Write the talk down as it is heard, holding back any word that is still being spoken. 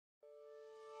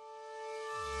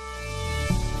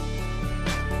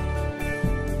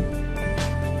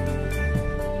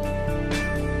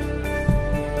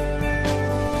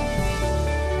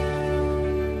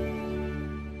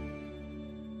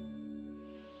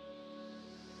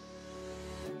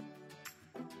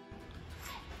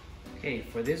Okay,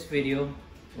 for this video,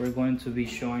 we're going to be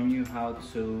showing you how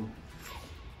to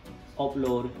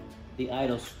upload the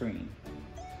idle screen.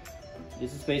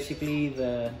 This is basically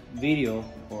the video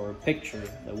or picture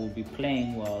that will be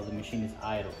playing while the machine is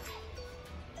idle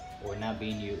or not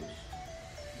being used.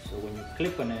 So when you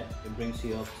click on it, it brings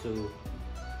you up to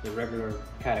the regular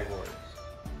categories.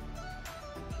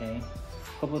 Okay, a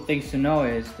couple of things to know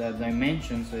is the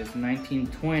dimensions is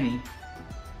 1920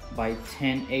 by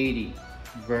 1080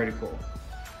 vertical,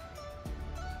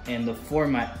 and the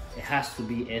format, it has to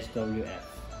be SWF.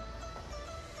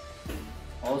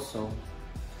 Also,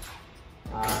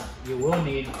 you will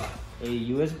need a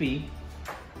USB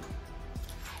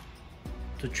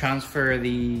to transfer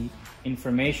the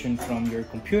information from your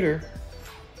computer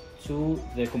to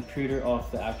the computer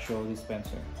of the actual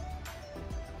dispenser.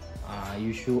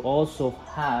 You should also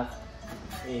have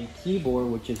a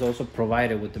keyboard, which is also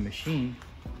provided with the machine,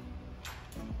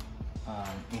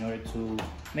 in order to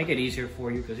make it easier for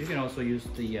you, because you can also use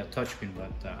the touchscreen, but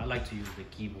I like to use the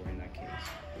keyboard in that case.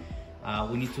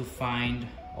 We need to find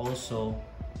also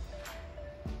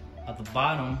at the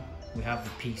bottom, we have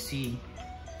the PC,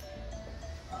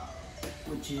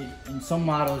 which is, in some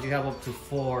models you have up to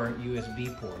 4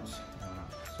 USB ports.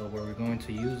 So we're going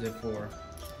to use it for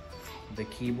the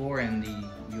keyboard and the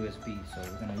USB. So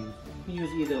we're gonna use, you can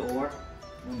use either or,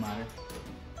 no matter.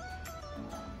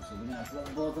 So we're gonna plug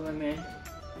both of them in.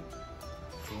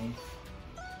 Okay.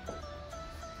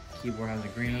 Keyboard has a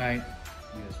green light,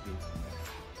 USB.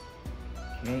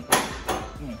 Okay.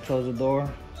 I'm gonna close the door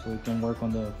so we can work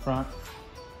on the front.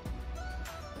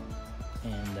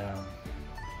 And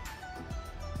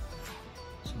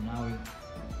so now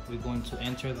we're going to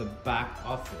enter the back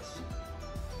office,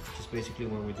 which is basically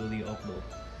where we do the upload.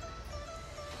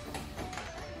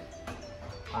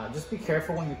 Just be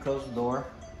careful when you close the door,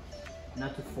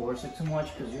 not to force it too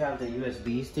much, because you have the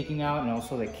USB sticking out and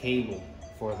also the cable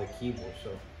for the keyboard.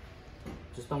 So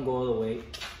just don't go all the way.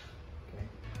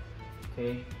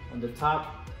 Okay. On the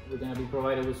top, we're gonna be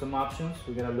provided with some options.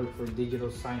 We're gonna look for digital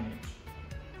signage.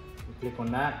 We click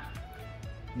on that.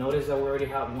 Notice that we already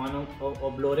have one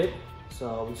uploaded,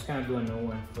 so we're just gonna do a new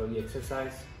one for the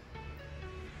exercise.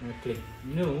 I'm gonna click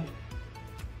new.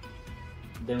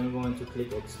 Then we're going to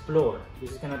click explore.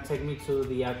 This is gonna take me to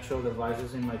the actual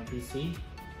devices in my PC.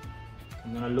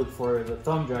 I'm gonna look for the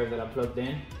thumb drive that I plugged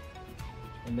in,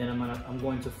 and then I'm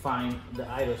going to find the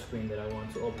idle screen that I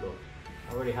want to upload.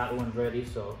 I already had one ready,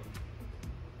 so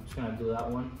I'm just gonna do that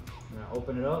one. I'm gonna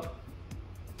open it up,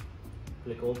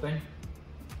 click open.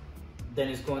 Then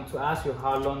it's going to ask you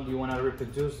how long do you want to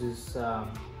reproduce this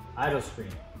idle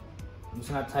screen. I'm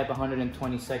just gonna type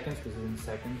 120 seconds because it's in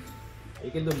seconds. You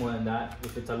can do more than that.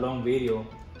 If it's a long video,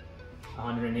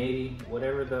 180,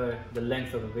 whatever the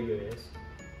length of the video is.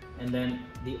 And then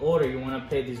the order you want to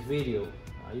play this video.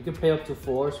 You can play up to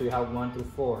 4, so you have 1 through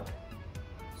 4.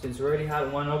 Since we already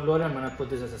had one uploaded, I'm gonna put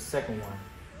this as a second one.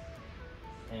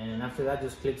 And after that,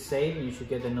 just click save, and you should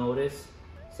get the notice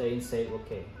saying save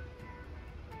okay.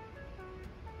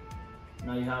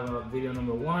 Now you have a video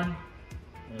number 1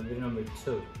 and a video number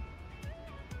 2.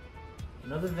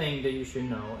 Another thing that you should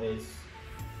know is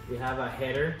we have a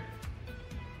header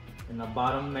and the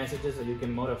bottom messages that you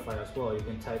can modify as well. You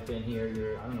can type in here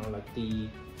your, I don't know, like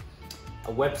a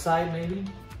website maybe,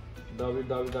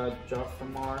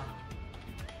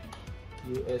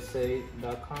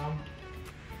 www.jofemarusa.com,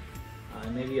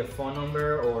 and maybe a phone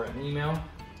number or an email.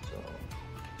 So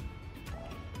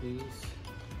please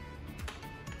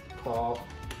call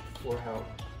for help.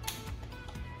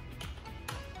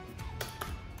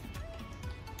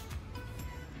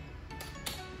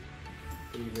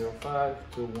 (305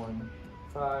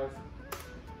 215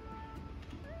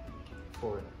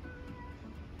 4)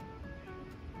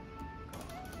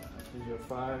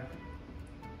 305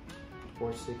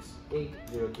 468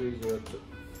 0302.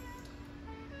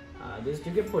 This,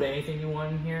 you can put anything you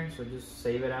want in here, so just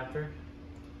save it after.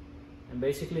 And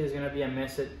basically, there's gonna be a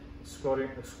message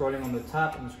scrolling on the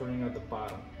top and scrolling at the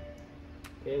bottom.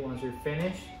 Okay, once you're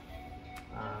finished,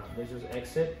 let's just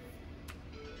exit.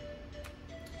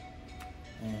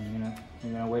 And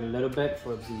you're gonna wait a little bit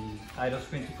for the idle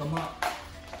screen to come up.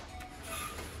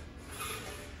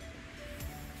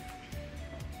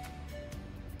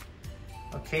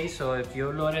 Okay, so if you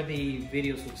uploaded the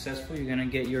video successful, you're gonna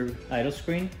get your idle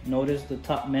screen. Notice the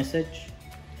top message,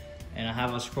 and I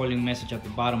have a scrolling message at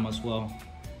the bottom as well.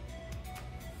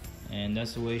 And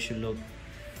that's the way it should look.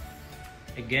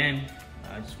 Again,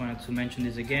 I just wanted to mention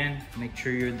this again. Make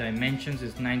sure your dimensions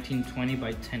is 1920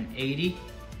 by 1080.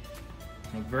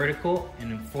 Vertical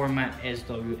and in format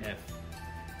SWF.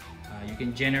 You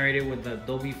can generate it with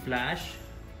Adobe Flash.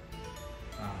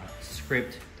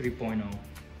 Script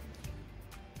 3.0.